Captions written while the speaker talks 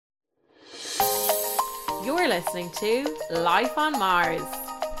You're listening to Life on Mars.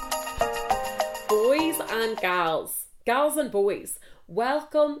 Boys and gals and boys,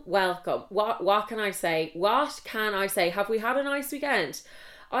 welcome. What can I say? Have we had a nice weekend?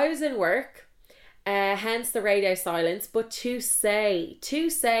 I was in work, hence the radio silence, but to say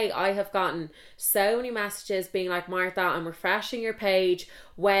I have gotten so many messages being like, Martha, I'm refreshing your page.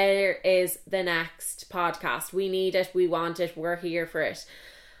 Where is the next podcast? We need it, we want it, we're here for it.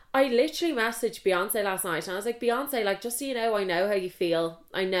 I literally messaged Beyonce last night and I was like, Beyonce, like, just so you know, I know how you feel.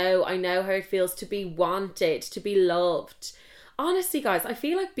 I know how it feels to be wanted, to be loved. Honestly, guys, I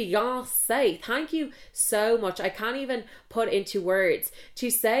feel like Beyonce, thank you so much. I can't even put into words. To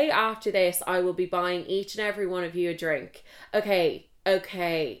say after this, I will be buying each and every one of you a drink. Okay,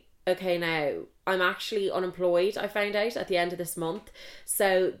 now, I'm actually unemployed, I found out at the end of this month.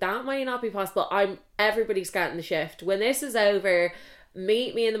 So that might not be possible. Everybody's getting the shift. When this is over,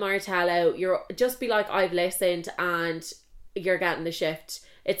 meet me in the Martello. Just be like, I've listened, and you're getting the shift.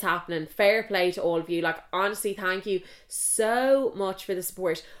 It's happening. Fair play to all of you. Like, honestly, thank you so much for the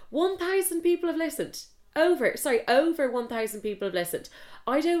support. 1,000 people have listened. Over 1,000 people have listened.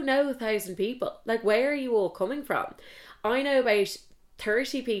 I don't know 1,000 people. Like, where are you all coming from? I know about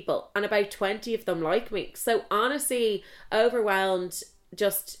 30 people, and about 20 of them like me. So honestly, overwhelmed,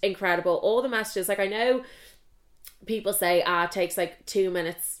 just incredible. All the messages, like, I know people say, it takes like 2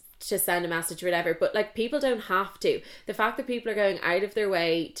 minutes to send a message or whatever, but like, people don't have to. The fact that people are going out of their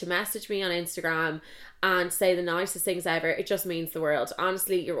way to message me on Instagram and say the nicest things ever, it just means the world.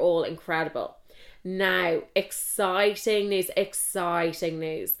 Honestly, you're all incredible. Now, exciting news. I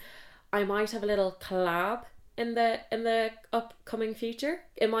might have a little collab in the upcoming future.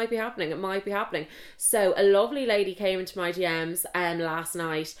 It might be happening. So a lovely lady came into my DMs last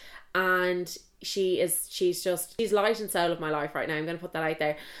night, and she's light and soul of my life right now. I'm going to put that out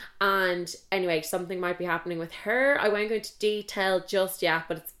there. And anyway, something might be happening with her. I won't go into detail just yet,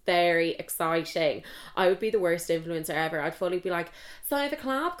 but it's very exciting. I would be the worst influencer ever. I'd fully be like, so I have a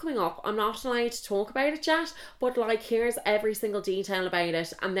collab coming up. I'm not allowed to talk about it yet, but like, here's every single detail about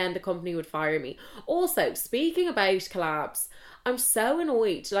it. And then the company would fire me. Also, speaking about collabs, I'm so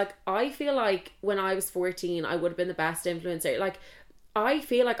annoyed. Like, I feel like when I was 14, I would have been the best influencer. Like, I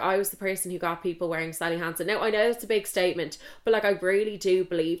feel like I was the person who got people wearing Sally Hansen. Now, I know it's a big statement, but like, I really do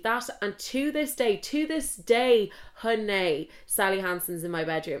believe that. And to this day, honey, Sally Hansen's in my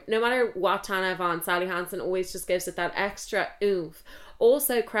bedroom. No matter what tan I have on, Sally Hansen always just gives it that extra oomph.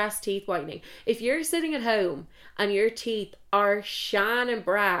 Also, Crest teeth whitening. If you're sitting at home and your teeth are shining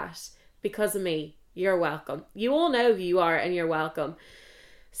bright because of me, you're welcome. You all know who you are, and you're welcome.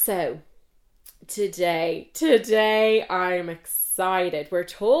 So, today I'm excited. We're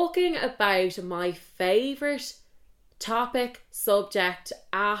talking about my favourite topic, subject,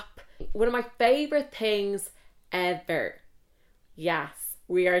 app, one of my favourite things ever. Yes,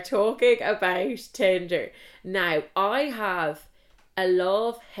 we are talking about Tinder. Now, I have a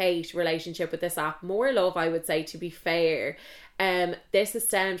love-hate relationship with this app. More love, I would say, to be fair. This has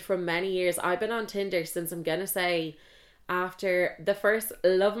stemmed from many years. I've been on Tinder since, I'm gonna say, after the first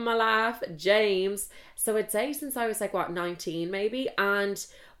love of my life, James. So I'd say since I was like, 19 maybe. And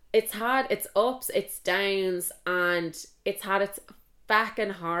it's had its ups, its downs, and it's had its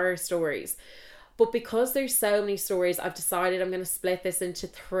fucking horror stories. But because there's so many stories, I've decided I'm going to split this into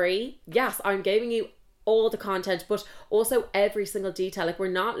 3. Yes, I'm giving you all the content, but also every single detail. Like, we're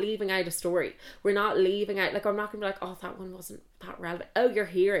not leaving out a story. We're not leaving out, like, I'm not gonna be like, oh, that one wasn't that relevant. Oh, you're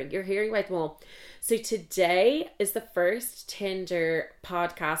hearing about them all. So today is the first Tinder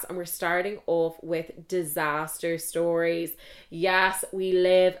podcast, and we're starting off with disaster stories. Yes, we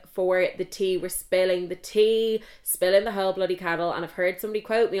live for the tea. We're spilling the tea, spilling the whole bloody kettle, and I've heard somebody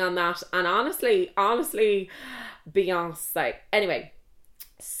quote me on that, and honestly, Beyonce. Anyway,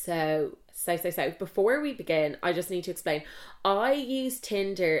 so before we begin, I just need to explain. I use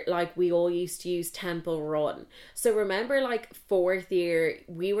Tinder like we all used to use Temple Run. So remember, like, 4th year,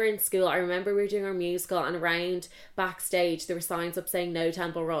 we were in school. I remember we were doing our musical, and around backstage there were signs up saying no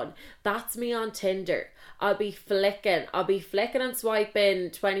Temple Run. That's me on Tinder. I'll be flicking and swiping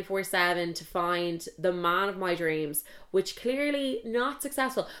 24/7 to find the man of my dreams, which clearly not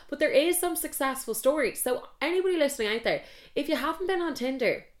successful, but there is some successful stories. So anybody listening out there, if you haven't been on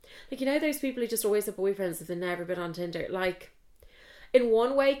Tinder, like, you know those people who just always have boyfriends if they've never been on Tinder? Like, in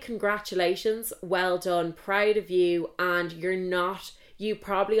one way, congratulations, well done, proud of you, and you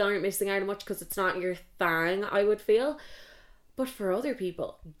probably aren't missing out on much because it's not your thing, I would feel. But for other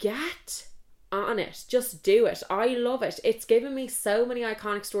people, get on it. Just do it. I love it. It's given me so many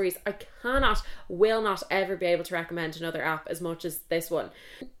iconic stories. I will not ever be able to recommend another app as much as this one.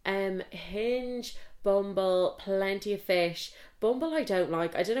 Hinge, Bumble, Plenty of Fish. Bumble I don't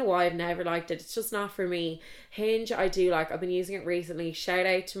like. I don't know why I've never liked it. It's just not for me. Hinge I do like. I've been using it recently. Shout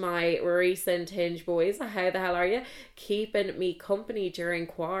out to my recent Hinge boys. How the hell are you? Keeping me company during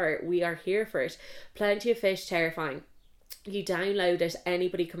quar. We are here for it. Plenty of Fish, terrifying. You download it,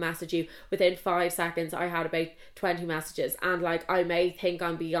 anybody can message you. Within 5 seconds I had about 20 messages, and like, I may think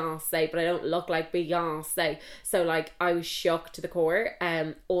I'm Beyonce, but I don't look like Beyonce, so like, I was shocked to the core.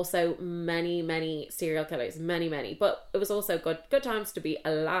 Also many serial killers, many, but it was also good times to be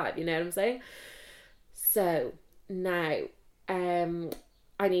alive, you know what I'm saying? So now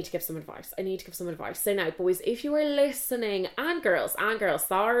I need to give some advice. So now, boys, if you are listening, and girls,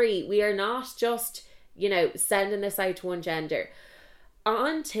 sorry, we are not just, you know, sending this out to one gender.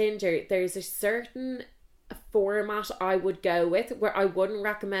 On Tinder, there's a certain format I would go with where I wouldn't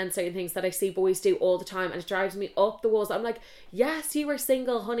recommend certain things that I see boys do all the time, and it drives me up the walls. I'm like, yes, you are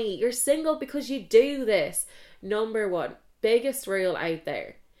single, honey. You're single because you do this. Number one, biggest rule out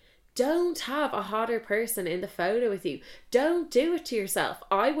there. Don't have a hotter person in the photo with you. Don't do it to yourself.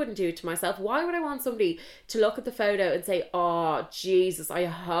 I wouldn't do it to myself. Why would I want somebody to look at the photo and say, oh, Jesus, I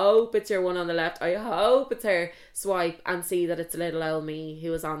hope it's your one on the left. I hope it's her. Swipe and see that it's little old me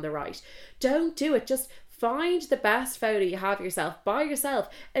who is on the right. Don't do it. Just find the best photo you have of yourself by yourself.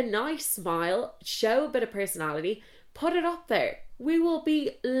 A nice smile. Show a bit of personality. Put it up there. We will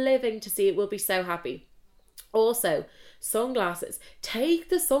be living to see it. We'll be so happy. Also, sunglasses. Take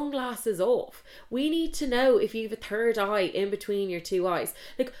the sunglasses off. We need to know if you have a third eye in between your two eyes.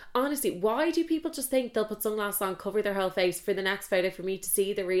 Like, honestly, why do people just think they'll put sunglasses on, cover their whole face for the next photo for me to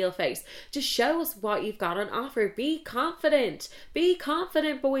see the real face? Just show us what you've got on offer. Be confident. Be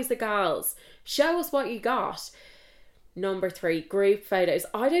confident, boys and girls. Show us what you got. Number 3, group photos.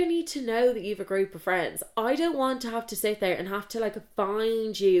 I don't need to know that you have a group of friends. I don't want to have to sit there and have to like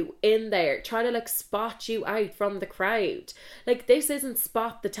find you in there, try to like spot you out from the crowd. Like, this isn't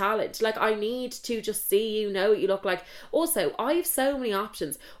spot the talent. Like, I need to just see you, know what you look like. Also, I have so many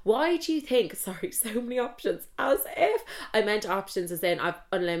options. Why do you think, so many options, as if I meant options as in I've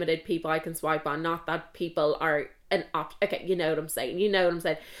unlimited people I can swipe on, not that people are an okay, you know what I'm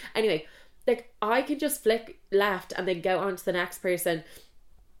saying. Anyway, like, I can just flick left and then go on to the next person,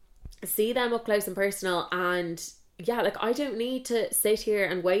 see them up close and personal, and yeah, like, I don't need to sit here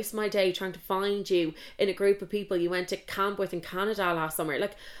and waste my day trying to find you in a group of people you went to camp with in Canada last summer.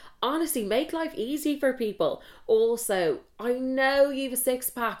 Like, honestly, make life easy for people. Also, I know you've a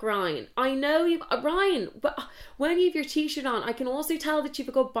 6-pack, Ryan. I know you've Ryan, but when you have your t-shirt on, I can also tell that you've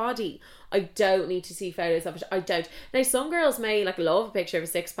a good body. I don't need to see photos of it. I don't. Now, some girls may like love a picture of a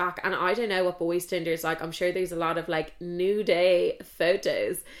 6-pack, and I don't know what boys' Tinder is like. I'm sure there's a lot of like new day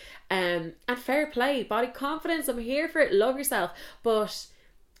photos. And fair play, body confidence. I'm here for it. Love yourself, but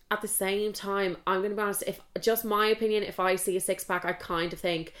at the same time, I'm going to be honest, if just my opinion, if I see a 6-pack, I kind of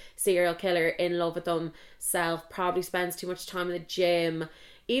think serial killer, in love with themselves, probably spends too much time in the gym,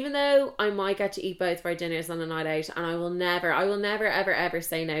 even though I might get to eat both of our dinners on a night out, and I will never ever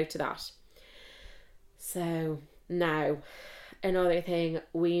say no to that. So now, another thing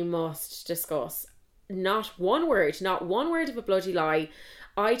we must discuss. Not one word of a bloody lie.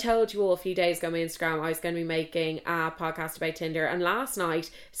 I told you all a few days ago on my Instagram I was going to be making a podcast about Tinder, and last night,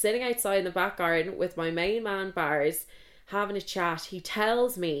 sitting outside in the back garden with my main man Bars, having a chat, he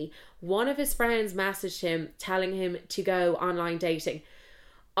tells me one of his friends messaged him telling him to go online dating.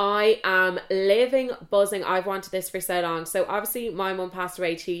 I am living buzzing. I've wanted this for so long. So obviously my mum passed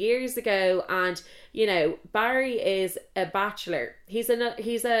away 2 years ago, and you know, Barry is a bachelor. He's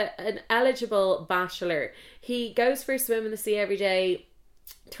an eligible bachelor. He goes for a swim in the sea every day,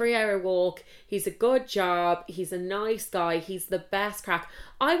 3-hour walk. He's a good job. He's a nice guy. He's the best crack.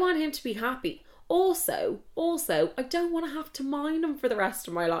 I want him to be happy. Also, I don't want to have to mind him for the rest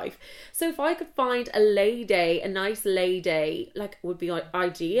of my life. So if I could find a nice lady, like, would be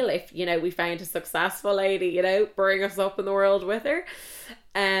ideal if, you know, we found a successful lady, you know, bring us up in the world with her.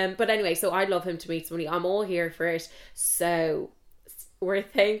 But anyway, so I'd love him to meet somebody. I'm all here for it. So we're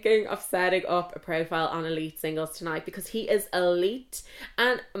thinking of setting up a profile on Elite Singles tonight, because he is elite,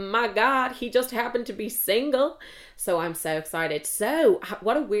 and my God, he just happened to be single. So I'm so excited. So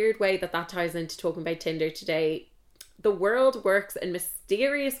what a weird way that ties into talking about Tinder today. The world works in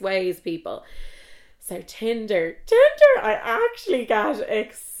mysterious ways, people. So Tinder, I actually get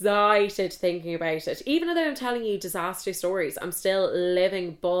excited thinking about it. Even though I'm telling you disaster stories, I'm still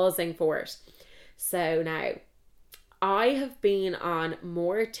buzzing for it. So now, I have been on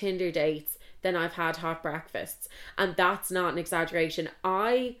more Tinder dates than I've had hot breakfasts. And that's not an exaggeration.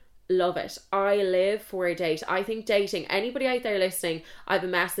 I love it. I live for a date. I think dating, anybody out there listening, I have a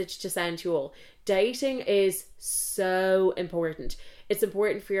message to send to you all. Dating is so important. It's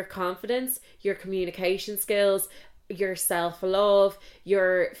important for your confidence, your communication skills, your self-love,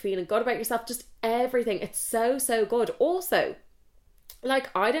 your feeling good about yourself, just everything. It's so, so good. Also, like,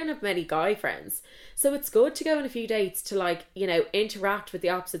 I don't have many guy friends, so it's good to go on a few dates to, like, you know, interact with the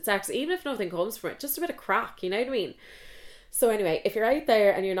opposite sex, even if nothing comes from it, just a bit of crack, you know what I mean? So anyway, if you're out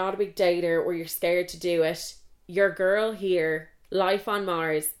there and you're not a big dater or you're scared to do it, your girl here, Life on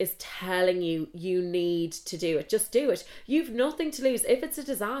Mars, is telling you you need to do it. Just do it. You've nothing to lose. If it's a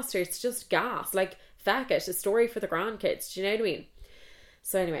disaster, it's just gas. Like, feck it, a story for the grandkids. Do you know what I mean?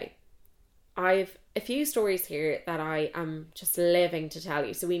 So anyway, I've a few stories here that I am just living to tell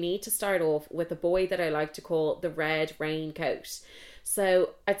you. So we need to start off with a boy that I like to call the Red Raincoat.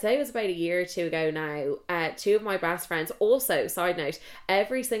 So I'd say it was about a year or two ago now. Two of my best friends, also, side note,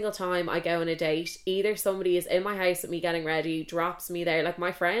 every single time I go on a date, either somebody is in my house with me getting ready, drops me there. Like,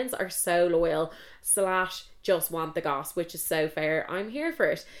 my friends are so loyal / just want the goss, which is so fair. I'm here for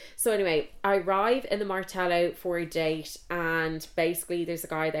it. So anyway, I arrive in the Martello for a date, and basically there's a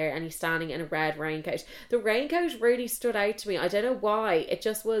guy there and he's standing in a red raincoat. The raincoat really stood out to me. I don't know why. It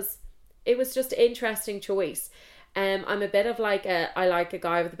was just an interesting choice. I'm a bit of like I like a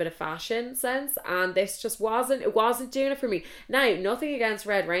guy with a bit of fashion sense, and this just wasn't doing it for me. Now, nothing against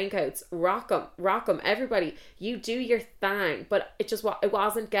red raincoats, rock them, everybody, you do your thing, but it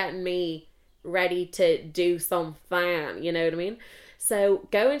wasn't getting me ready to do something, you know what I mean? So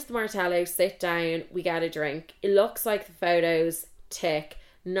go into the Martello, sit down, we get a drink. It looks like the photos, tick,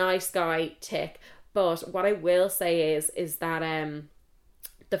 nice guy, tick. But what I will say is that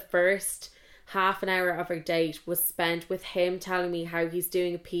the first half an hour of our date was spent with him telling me how he's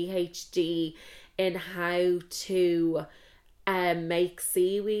doing a PhD in how to make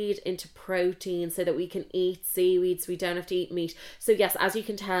seaweed into protein so that we can eat seaweed, so we don't have to eat meat. So yes, as you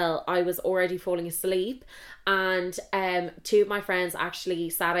can tell, I was already falling asleep, and two of my friends actually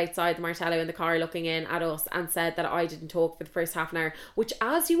sat outside the Martello in the car looking in at us and said that I didn't talk for the first half an hour, which,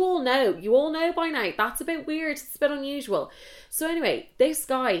 as you all know by now, that's a bit weird, it's a bit unusual. So anyway, this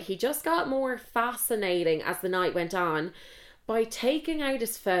guy, he just got more fascinating as the night went on by taking out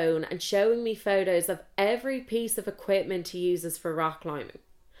his phone and showing me photos of every piece of equipment he uses for rock climbing.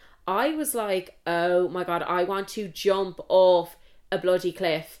 I was like, oh my God, I want to jump off a bloody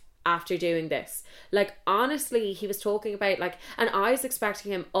cliff after doing this. Like, honestly, he was talking about, like, and I was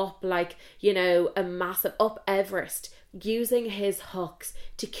expecting him up, like, you know, a massive, up Everest, using his hooks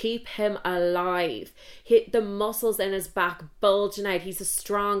to keep him alive. The muscles in his back bulging out. He's a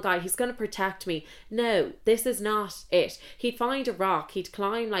strong guy. He's going to protect me. No, this is not it. He'd find a rock. He'd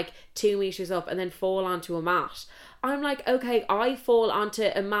climb like 2 meters up and then fall onto a mat. I'm like, okay, I fall onto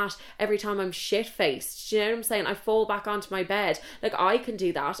a mat every time I'm shit-faced. Do you know what I'm saying? I fall back onto my bed. Like, I can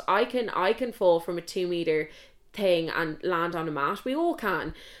do that. I can fall from a 2 meter thing and land on a mat. We all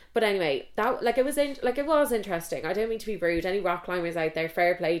can. But anyway, that, like, it was interesting. I don't mean to be rude. Any rock climbers out there,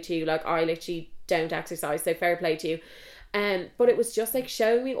 fair play to you. Like, I literally don't exercise, so fair play to you. But it was just like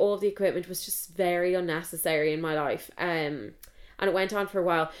showing me all of the equipment was just very unnecessary in my life. And it went on for a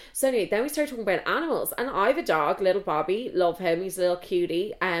while. So anyway, then we started talking about animals. And I have a dog, little Bobby. Love him. He's a little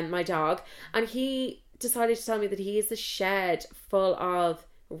cutie, my dog. And he decided to tell me that he has a shed full of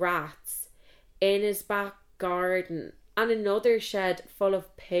rats in his back garden and another shed full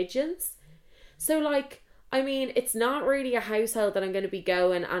of pigeons. So, like, I mean, it's not really a household that I'm going to be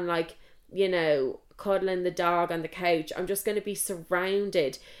going and, like, you know, cuddling the dog on the couch. I'm just going to be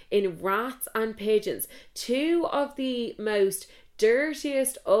surrounded in rats and pigeons. Two of the most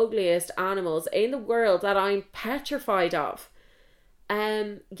dirtiest, ugliest animals in the world that I'm petrified of.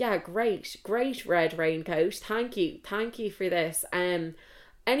 Yeah, great Red Raincoat. Thank you for this.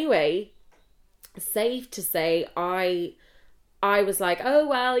 Anyway, safe to say, I was like, oh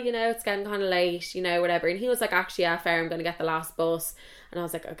well, you know, it's getting kind of late, you know, whatever. And he was like, actually, yeah, fair, I'm going to get the last bus. And I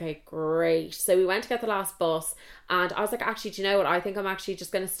was like, okay, great. So we went to get the last bus, and I was like, actually, do you know what? I think I'm actually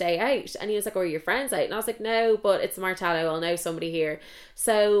just going to stay out. And he was like, oh, are your friends out? And I was like, no, but it's Martello. I'll know somebody here.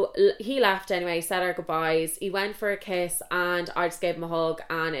 So he left anyway, said our goodbyes. He went for a kiss, and I just gave him a hug,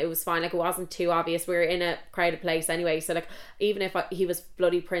 and it was fine. Like, it wasn't too obvious. We were in a crowded place anyway. So, like, even if he was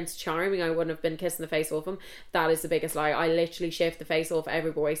bloody Prince Charming, I wouldn't have been kissing the face off him. That is the biggest lie. I literally shift the face off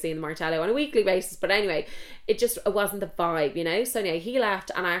every boy seeing the Martello on a weekly basis. But anyway, it wasn't the vibe, you know? So anyway, he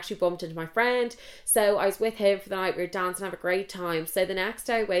left, and I actually bumped into my friend. So I was with him for the night. We were dancing, have a great time. So the next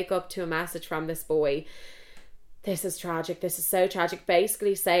day I wake up to a message from this boy. This is tragic. This is so tragic.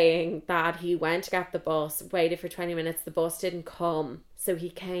 Basically saying that he went to get the bus, waited for 20 minutes, the bus didn't come. So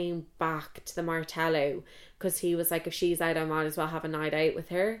he came back to the Martello because he was like, if she's out, I might as well have a night out with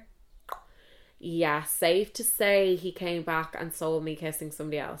her. Yeah, safe to say he came back and saw me kissing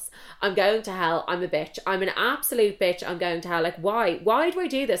somebody else. I'm going to hell. I'm a bitch. I'm an absolute bitch. I'm going to hell. Like, why? Why do I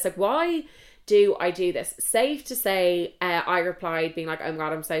do this? Like, why do I do this? Safe to say, I replied being like, oh my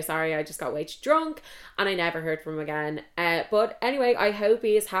God, I'm so sorry. I just got way too drunk. And I never heard from him again. But anyway, I hope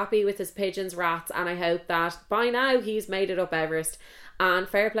he is happy with his pigeons, rats. And I hope that by now he's made it up Everest. And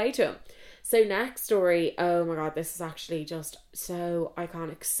fair play to him. So next story, oh my God, this is actually just so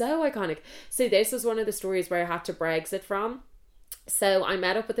iconic, so iconic. So this was one of the stories where I had to Brexit from. So I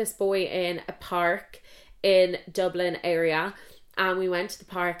met up with this boy in a park in Dublin area, and we went to the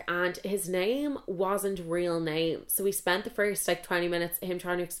park, and his name wasn't real name. So we spent the first 20 minutes him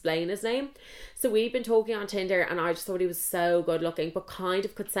trying to explain his name. So we've been talking on Tinder, and I just thought he was so good looking, but kind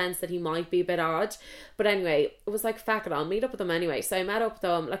of could sense that he might be a bit odd. But anyway, it was like, fuck it, I'll meet up with him anyway. So I met up with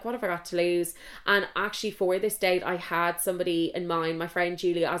him, like, what have I got to lose? And actually for this date, I had somebody in mind, my friend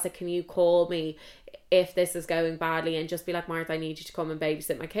Julia. I was like, can you call me if this is going badly, and just be like, Martha, I need you to come and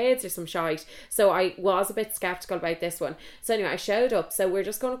babysit my kids or some shite. So I was a bit skeptical about this one. So anyway, I showed up. So we're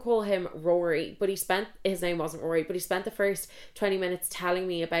just going to call him Rory, but his name wasn't Rory, but he spent the first 20 minutes telling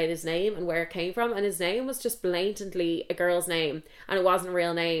me about his name and where it came from, and his name was just blatantly a girl's name, and it wasn't a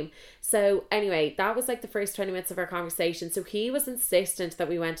real name. So anyway, that was like the first 20 minutes of our conversation. So he was insistent that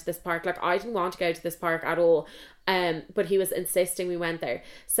we went to this park. Like, I didn't want to go to this park at all. But he was insisting we went there.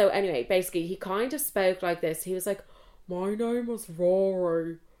 So anyway, basically he kind of spoke like this. He was like, my name is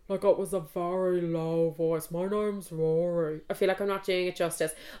Rory. Like, it was a very low voice. My name's Rory. I feel like I'm not doing it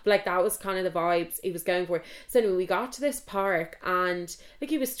justice, but like that was kind of the vibes he was going for. So anyway, we got to this park, and like,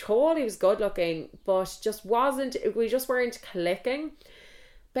 he was tall, he was good looking, but we just weren't clicking.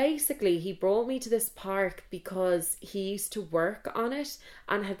 Basically, he brought me to this park because he used to work on it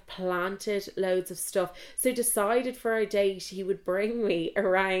and had planted loads of stuff. So decided for our date he would bring me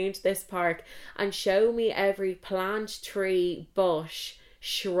around this park and show me every plant, tree, bush,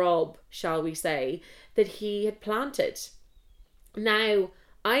 shrub, shall we say, that he had planted. Now,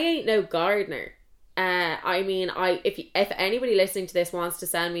 I ain't no gardener. I mean, if anybody listening to this wants to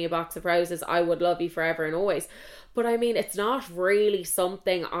send me a box of roses, I would love you forever and always. But I mean, it's not really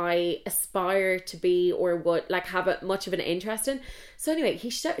something I aspire to be or would like have much of an interest in. So anyway,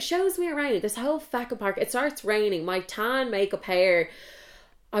 he shows me around this whole fucking park. It starts raining. My tan makeup hair,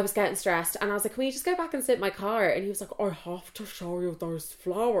 I was getting stressed, and I was like, can we just go back and sit in my car? And he was like, I have to show you those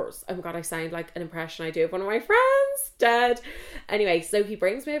flowers. Oh my God, I sound like an impression I do of one of my friends. Dead. Anyway, so he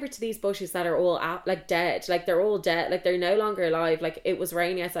brings me over to these bushes that are all like dead. Like, they're all dead. Like, they're no longer alive. Like, it was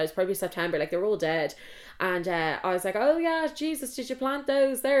raining outside. It's probably September. Like, they're all dead. And I was like, oh yeah, Jesus, did you plant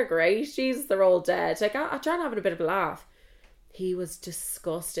those? They're great. Jesus, they're all dead. Like, I tried having a bit of a laugh. He was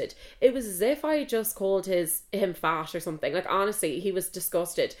disgusted. It was as if I had just called him fat or something. Like, honestly, he was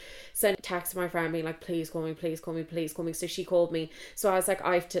disgusted. So I texted my friend being like, please call me, please call me, please call me. So she called me. So I was like,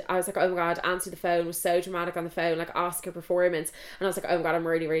 I was like, oh my God, answer the phone. Was so dramatic on the phone, like Oscar performance. And I was like, oh my God, I'm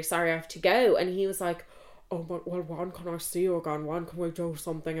really, really sorry, I have to go. And he was like, oh, but well, when can I see you again? When can we do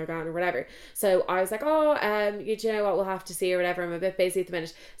something again or whatever? So I was like, oh, you know what, we'll have to see or whatever. I'm a bit busy at the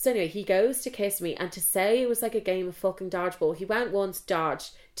minute. So anyway, he goes to kiss me, and to say it was like a game of fucking dodgeball. He went once,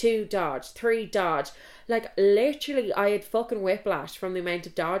 dodge, 2 dodge, 3 dodge. Like, literally, I had fucking whiplash from the amount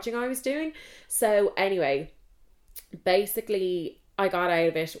of dodging I was doing. So anyway, basically, I got out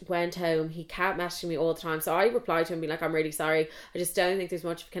of it, went home. He kept messaging me all the time. So I replied to him being like, I'm really sorry. I just don't think there's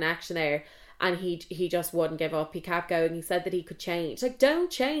much of a connection there. And he just wouldn't give up. He kept going. He said that he could change. Like, don't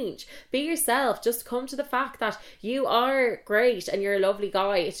change. Be yourself. Just come to the fact that you are great and you're a lovely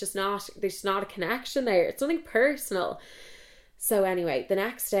guy. It's just there's not a connection there. It's nothing personal. So anyway, the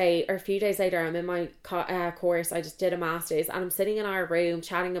next day or a few days later, I'm in my course. I just did a master's, and I'm sitting in our room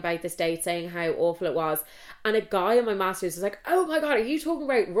chatting about this date, saying how awful it was. And a guy in my master's was like, oh my God, are you talking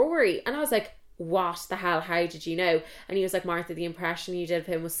about Rory? And I was like, what the hell, how did you know? And he was like, Martha, the impression you did of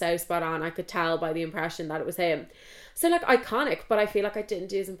him was so spot on. I could tell by the impression that it was him. So like, iconic, but I feel like I didn't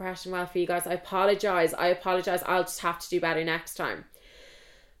do his impression well for you guys. I apologize. I'll just have to do better next time.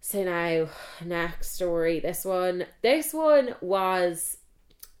 So now, next story. This one was,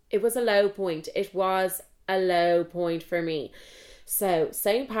 it was a low point. It was a low point for me. So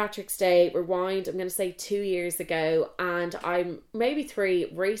St. Patrick's Day, rewind, I'm going to say 2 years ago, and I'm maybe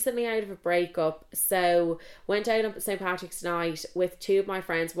 3, recently out of a breakup. So went out on St. Patrick's night with 2 of my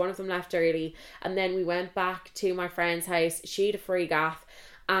friends. One of them left early, and then we went back to my friend's house. She had a free gaff,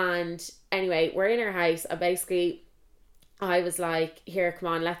 And anyway, we're in her house, and basically I was like, here, come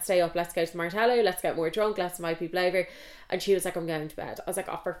on, let's stay up, let's go to the Martello, let's get more drunk, let's invite people over. And she was like, I'm going to bed. I was like,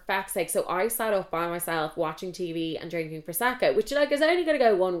 oh, for fuck's sake. So I sat up by myself watching TV and drinking Prosecco, which like is only going to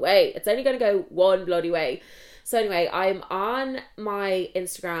go one way. It's only going to go one bloody way. So anyway, I'm on my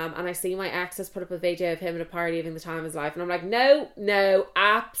Instagram and I see my ex has put up a video of him at a party having the time of his life. And I'm like, no,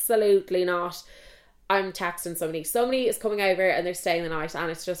 absolutely not. I'm texting somebody is coming over and they're staying the night, and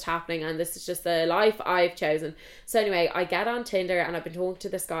it's just happening, and this is just the life I've chosen. So anyway, I get on Tinder and I've been talking to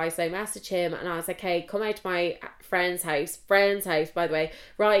this guy, so I message him and I was like, hey, come out to my friend's house, by the way,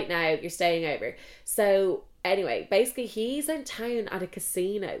 right now, you're staying over. So anyway, basically he's in town at a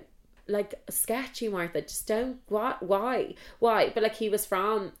casino. Like, sketchy, Martha. Just don't. What? Why? But like, he was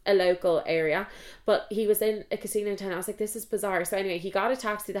from a local area, but he was in a casino in town. I was like, this is bizarre. So anyway, he got a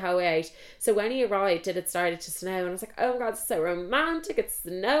taxi the whole way out. So when he arrived, it had started to snow, and I was like, oh my god, it's so romantic. It's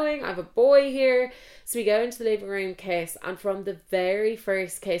snowing. I have a boy here. So we go into the living room, kiss, and from the very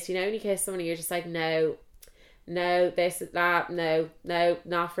first kiss, you know, when you kiss someone, you're just like, no, this, that, no,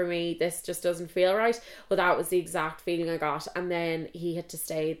 not for me, this just doesn't feel right. Well, that was the exact feeling I got. And then he had to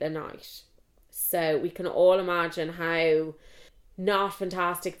stay the night, so we can all imagine how not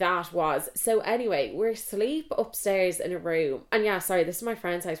fantastic that was. So anyway, we're asleep upstairs in a room, and yeah, sorry, this is my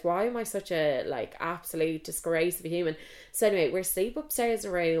friend's house. Why am I such a like absolute disgrace of a human? So anyway, we're asleep upstairs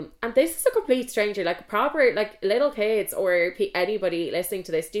in a room, and this is a complete stranger, like proper, like little kids or anybody listening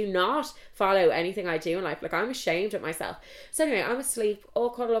to this, do not follow anything I do in life. Like, I'm ashamed of myself. So anyway, I'm asleep,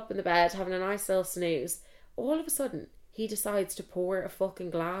 all cuddled up in the bed, having a nice little snooze. All of a sudden, he decides to pour a fucking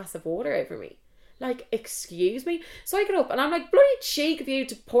glass of water over me. Like, excuse me? So I get up and I'm like, bloody cheek of you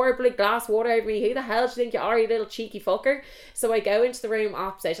to pour a bloody glass of water over me. Who the hell do you think you are, you little cheeky fucker? So I go into the room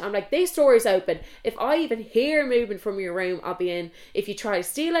opposite. I'm like, this door is open. If I even hear movement from your room, I'll be in. If you try to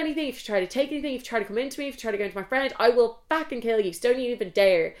steal anything, if you try to take anything, if you try to come into me, if you try to go into my friend, I will back and kill you. So don't you even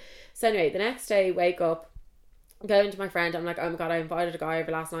dare. So anyway, the next day, wake up, go into my friend, I'm like, oh my god, I invited a guy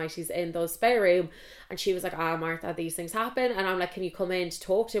over last night, he's in the spare room. And she was like, Martha, these things happen. And I'm like, can you come in to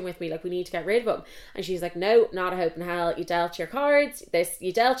talk to him with me? Like, we need to get rid of him. And she's like, no, not a hope in hell. You dealt your cards,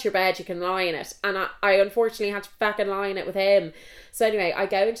 you dealt your bed, you can lie in it. And I unfortunately had to fucking lie in it with him. So anyway, I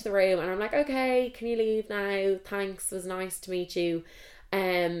go into the room and I'm like, okay, can you leave now? Thanks, it was nice to meet you.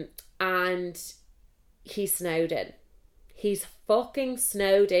 And he snowed in. He's fucking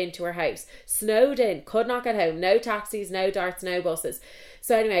snowed into her house. Snowed in. Could not get home. No taxis, no darts, no buses.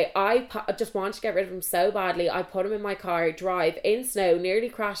 So anyway, I just wanted to get rid of him so badly. I put him in my car, drive in snow, nearly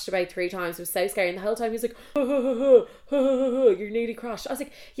crashed about 3 times. It was so scary. And the whole time he was like, you're nearly crashed. I was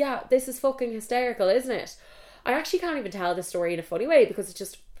like, yeah, this is fucking hysterical, isn't it? I actually can't even tell this story in a funny way because it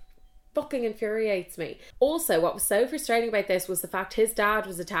just fucking infuriates me. Also, what was so frustrating about this was the fact his dad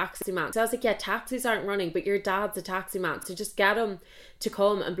was a taxi man. So I was like, yeah, taxis aren't running, but your dad's a taxi man, so just get him to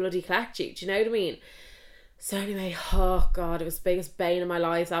come and bloody collect you. Do you know what I mean? So anyway, oh god, it was the biggest bane in my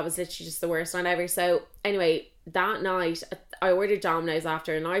life. That was literally just the worst night ever. So anyway, that night I ordered Domino's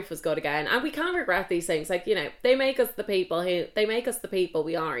after, and life was good again. And we can't regret these things. Like, you know, they make us the people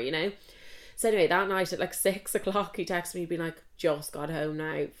we are, you know. So anyway, that night at like 6 o'clock, he texted me being like, just got home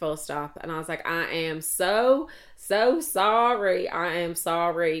now, full stop. And I was like, I am so sorry. I am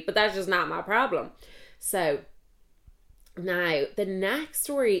sorry. But that's just not my problem. So now the next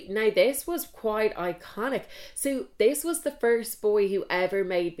story, now this was quite iconic. So this was the first boy who ever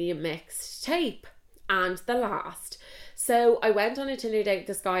made me a mixed tape, and the last. So I went on a Tinder date with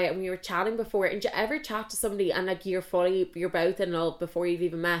this guy, and we were chatting before. And do you ever chat to somebody and like you're both in love before you've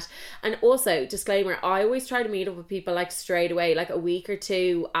even met? And also, disclaimer, I always try to meet up with people like straight away, like a week or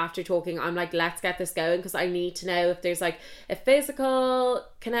two after talking. I'm like, let's get this going, because I need to know if there's like a physical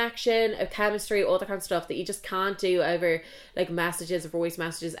connection, a chemistry, all that kind of stuff that you just can't do over like messages or voice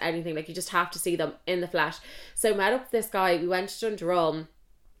messages, anything. Like, you just have to see them in the flesh. So I met up with this guy, we went to Dundrum.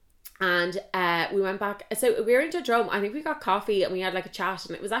 And we went back, so we were into Drum. I think we got coffee and we had like a chat,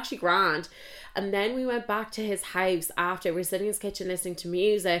 and it was actually grand. And then we went back to his house after. We were sitting in his kitchen listening to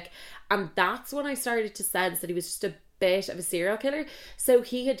music, and that's when I started to sense that he was just a bit of a serial killer. So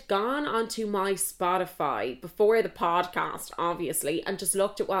he had gone onto my Spotify before the podcast, obviously, and just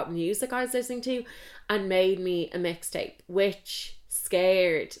looked at what music I was listening to and made me a mixtape, which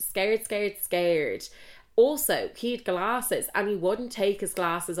scared. Also, he had glasses and he wouldn't take his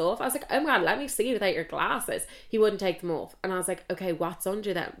glasses off. I was like, oh my god, let me see without your glasses. He wouldn't take them off. And I was like, okay, what's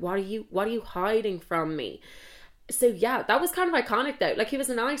under them? What are you hiding from me? So yeah, that was kind of iconic though. Like, he was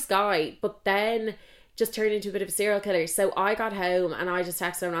a nice guy, but then just turned into a bit of a serial killer. So I got home and I just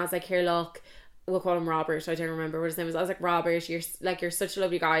texted him and I was like, here, look, we'll call him Robert, I don't remember what his name was. I was like, Robert, you're such a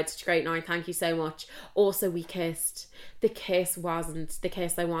lovely guy, it's such a great night, thank you so much. Also, we kissed. The kiss wasn't the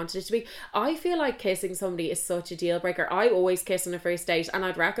kiss I wanted it to be. I feel like kissing somebody is such a deal breaker. I always kiss on a first date, and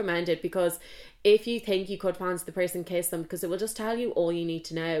I'd recommend it, because if you think you could fancy the person, kiss them, because it will just tell you all you need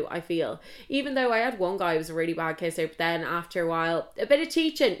to know, I feel. Even though I had one guy who was a really bad kisser, but then after a while, a bit of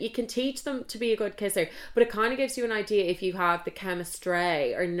teaching, you can teach them to be a good kisser, but it kind of gives you an idea if you have the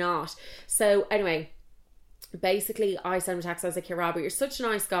chemistry or not. So anyway, basically I sent him a text. I was like, "Here, Robert, you're such a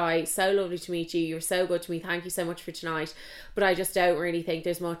nice guy, so lovely to meet you, you're so good to me, thank you so much for tonight, but I just don't really think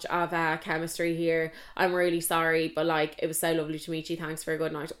there's much of chemistry here. I'm really sorry, but like, it was so lovely to meet you, thanks for a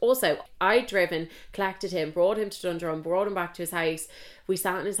good night." Also, I'd driven, collected him, brought him to Dundrum, brought him back to his house. We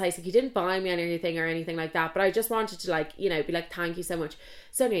sat in his house. Like, he didn't buy me anything or anything like that, but I just wanted to, like, you know, be like, "Thank you so much."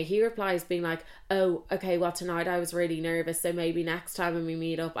 So anyway, he replies being like, "Oh, okay, well, tonight I was really nervous, so maybe next time when we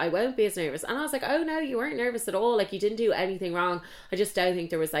meet up I won't be as nervous." And I was like, "Oh no, you weren't nervous at all, like, you didn't do anything wrong. I just don't think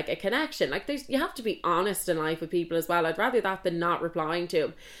there was like a connection." Like, you have to be honest in life with people as well. I'd rather that than not replying to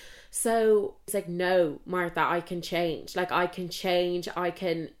him. So he's like, "No, Martha, I can change. Like, I can change. I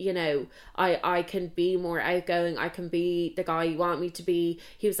can, you know, I can be more outgoing. I can be the guy you want me to be."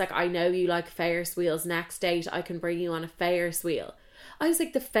 He was like, "I know you like Ferris wheels. Next date, I can bring you on a Ferris wheel." I was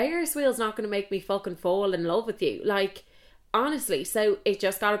like, the Ferris wheel's not going to make me fucking fall in love with you. Like, honestly. So it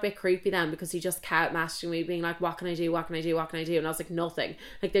just got a bit creepy then, because he just kept messaging me being like, "What can I do? What can I do? What can I do?" And I was like, "Nothing.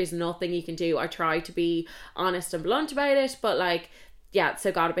 Like, there's nothing you can do." I tried to be honest and blunt about it, but like, yeah, so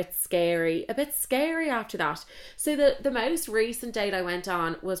it got a bit scary after that. So the most recent date I went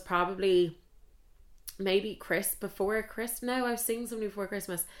on was probably maybe I was seeing somebody before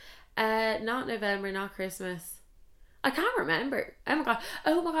Christmas. Not November, not Christmas. I can't remember.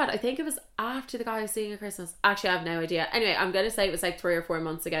 Oh my god, I think it was after the guy I was seeing at Christmas. Actually, I have no idea. Anyway, I'm gonna say it was like 3 or 4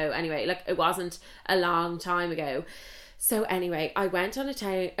 months ago. Anyway, like, it wasn't a long time ago. So anyway, I went on a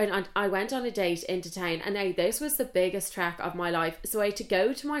date into town, and now this was the biggest trek of my life. So I had to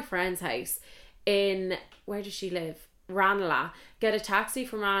go to my friend's house in, where does she live? Ranelagh, get a taxi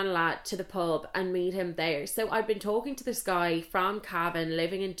from Ranelagh to the pub and meet him there. So I'd been talking to this guy from Cavan,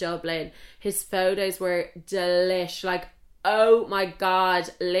 living in Dublin. His photos were delish, like, oh my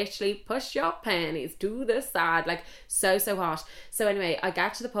god, literally push your panties to the side, like, so hot. So anyway, I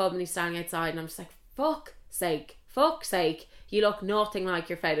get to the pub and he's standing outside, and I'm just like, fuck's sake, you look nothing like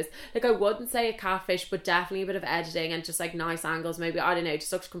your photos. Like, I wouldn't say a catfish, but definitely a bit of editing and just like nice angles, maybe, I don't know,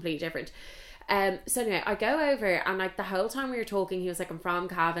 just looks completely different. So anyway, I go over, and like, the whole time we were talking, he was like, "I'm from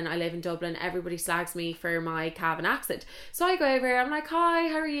Cavan, I live in Dublin, everybody slags me for my Cavan accent." So I go over, I'm like, "Hi,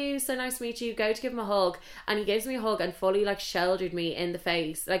 how are you? So nice to meet you." Go to give him a hug, and he gives me a hug and fully like shouldered me in the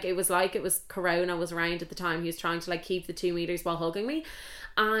face. Like, it was Corona was around at the time. He was trying to like keep the 2 meters while hugging me,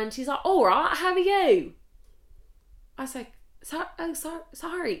 and he's like, "All right, how are you?" I was like,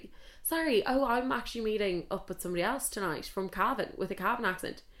 sorry. Oh, I'm actually meeting up with somebody else tonight from Cavan with a Cavan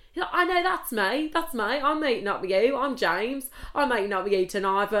accent. He's like, "I know, that's me. I'm meeting up with you. I'm James. I'm meeting up with you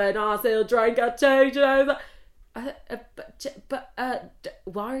tonight for a nice little drink or two, you know."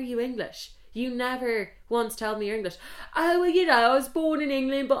 Why are you English? You never once told me you're English. "Oh, well, you know, I was born in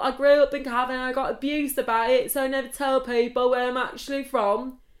England, but I grew up in Cavan and I got abused about it, so I never tell people where I'm actually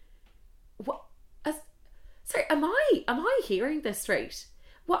from." What? Sorry, am I hearing this straight?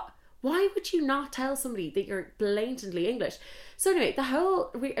 What? Why would you not tell somebody that you're blatantly English? So anyway,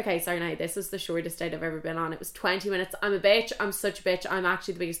 this was the shortest date I've ever been on. It was 20 minutes. I'm a bitch. I'm such a bitch. I'm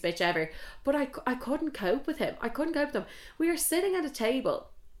actually the biggest bitch ever. But I couldn't cope with him. We were sitting at a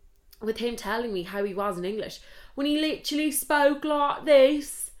table with him telling me how he wasn't English, when he literally spoke like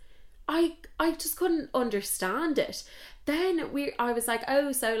this. I just couldn't understand it. Then I was like,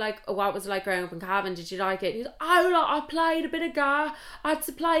 "Oh, so like, what was it like growing up in Cavan? Did you like it?" And he's like, "Oh, like, I played a bit of guy. I had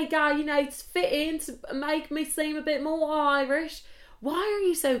to play guy, you know, to fit in, to make me seem a bit more Irish." Why are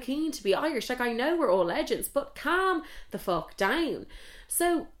you so keen to be Irish? Like, I know we're all legends, but calm the fuck down.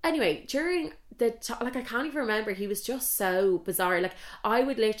 So anyway, during I can't even remember, he was just so bizarre. Like, I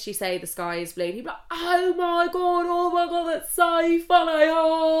would literally say the sky is blue, and he'd be like, oh my god, that's so funny,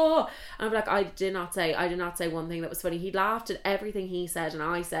 oh. And I'd be like, I did not say one thing that was funny. He laughed at everything he said and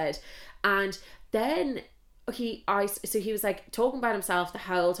I said. And then he was like talking about himself the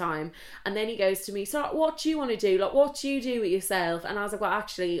whole time, and then he goes to me, "So what do you want to do? Like, what do you do with yourself?" And I was like, "Well,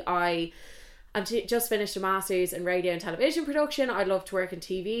 actually, just finished a master's in radio and television production. I'd love to work in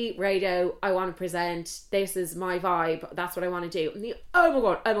TV, radio. I want to present. This is my vibe. That's what I want to do. And oh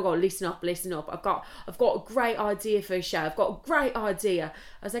my god, listen up. I've got a great idea for a show. I've got a great idea.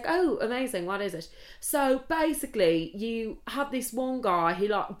 I was like, oh, amazing. What is it? So basically, you have this one guy who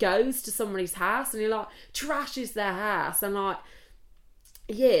like goes to somebody's house and he like trashes their house, and like,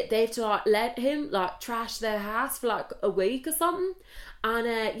 yeah, they have to like let him like trash their house for like a week or something. And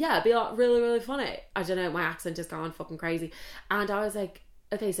yeah, it'd be like really, really funny. I don't know, my accent is gone fucking crazy. And I was like,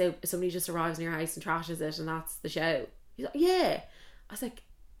 okay, so somebody just arrives in your house and trashes it and that's the show? He's like, yeah. I was like,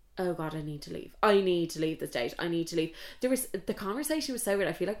 oh god, I need to leave. I need to leave this date. I need to leave. The conversation was so weird.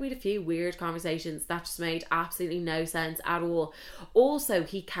 I feel like we had a few weird conversations that just made absolutely no sense at all. Also,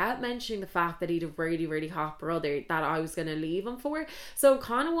 he kept mentioning the fact that he'd a really, really hot brother that I was going to leave him for. So I'm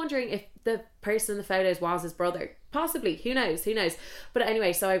kind of wondering if the person in the photos was his brother. Possibly. Who knows? But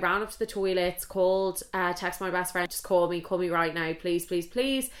anyway, so I ran up to the toilets, called, text my best friend, just call me right now, please.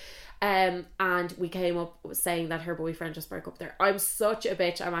 And we came up saying that her boyfriend just broke up there. I'm such a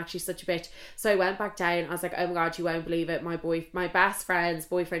bitch. I'm actually such a bitch. So I went back down. I was like, oh my god, you won't believe it. My best friend's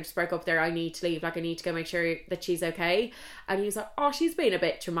boyfriend just broke up there. I need to leave. Like, I need to go make sure that she's okay. And he was like, oh, she's been a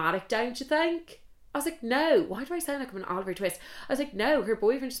bit traumatic, don't you think? I was like, no. Why do I sound like I'm an Oliver Twist? I was like, no, her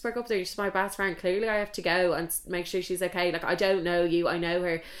boyfriend just broke up there. She's my best friend. Clearly I have to go and make sure she's okay. Like, I don't know you. I know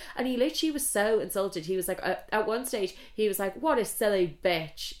her. And he literally was so insulted. He was like, at one stage, he was like, what a silly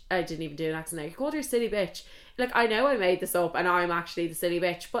bitch. I didn't even do an accent there. He called her a silly bitch. Like, I know I made this up and I'm actually the silly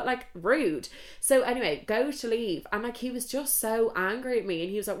bitch, but like, rude. So anyway, go to leave. And like, he was just so angry at me. And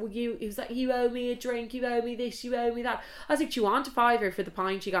he was like, you owe me a drink, you owe me this, you owe me that. I was like, do you want a fiver for the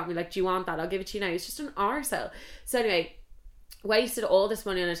pint you got me? Like, do you want that? I'll give it to you now. It's just an arsehole. So anyway, wasted all this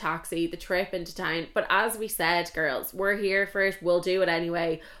money on a taxi, the trip into town. But as we said, girls, we're here for it. We'll do it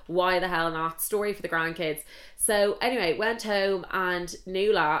anyway. Why the hell not? Story for the grandkids. So anyway, went home, and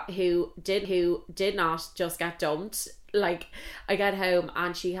Nuala, who did not just get dumped, like, I get home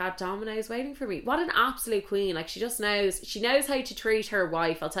and she had Domino's waiting for me. What an absolute queen. Like, she knows how to treat her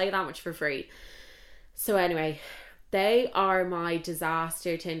wife. I'll tell you that much for free. So anyway, they are my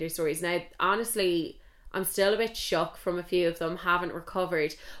disaster Tinder stories. Now, honestly, I'm still a bit shook from a few of them, haven't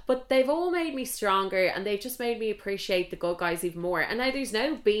recovered, but they've all made me stronger, and they've just made me appreciate the good guys even more. And now there's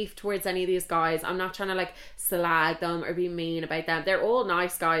no beef towards any of these guys. I'm not trying to like slag them or be mean about them. They're all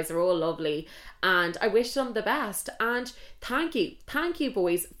nice guys, they're all lovely, and I wish them the best. And thank you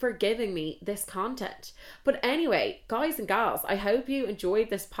boys for giving me this content. But anyway, guys and gals, I hope you enjoyed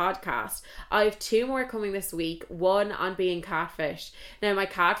this podcast. I have 2 more coming this week, one on being catfished. Now, my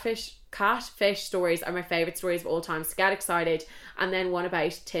catfish stories are my favourite stories of all time, so get excited. And then one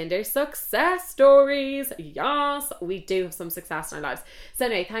about Tinder success stories. Yes, we do have some success in our lives. So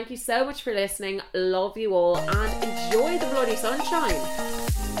anyway, thank you so much for listening. Love you all and enjoy the bloody sunshine.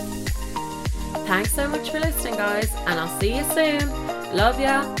 Thanks so much for listening, guys, and I'll see you soon. Love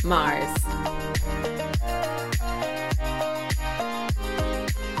ya, Mars.